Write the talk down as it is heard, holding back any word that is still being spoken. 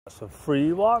So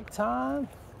free walk time.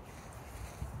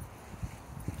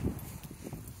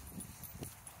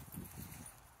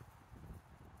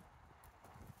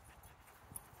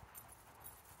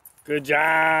 Good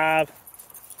job.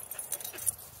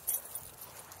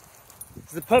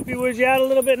 Is the puppy weird you out a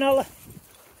little bit, Nala?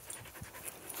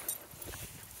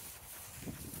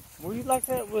 Were you like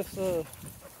that with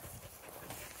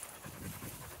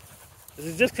Is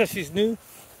it just because she's new?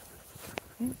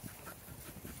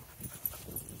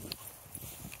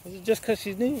 Is it just because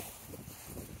she's new?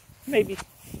 Maybe.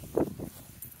 I'm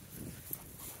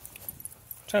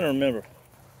trying to remember.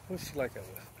 What was she like that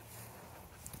with?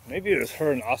 Maybe it was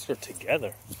her and Oscar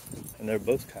together, and they're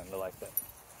both kind of like that.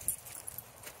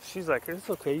 She's like, it's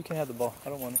okay, you can have the ball. I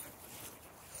don't want it.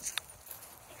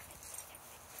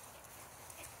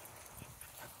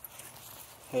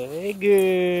 Hey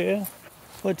girl,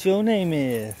 what your name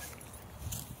is?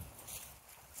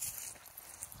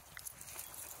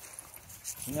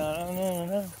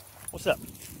 No. What's up?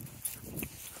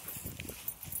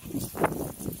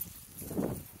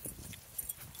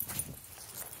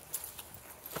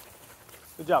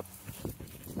 Good job.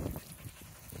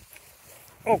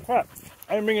 Oh crap,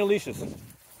 I didn't bring Alicia's. I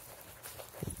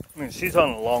mean, she's on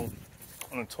a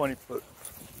 20-foot.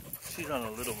 She's on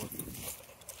a little one.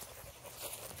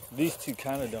 These two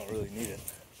kind of don't really need it.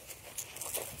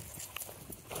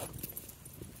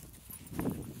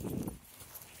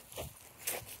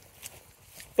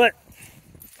 But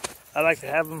I like to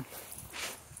have them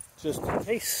just in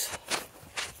case.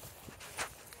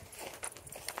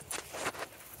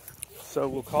 So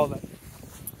we'll call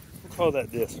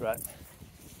that this, right?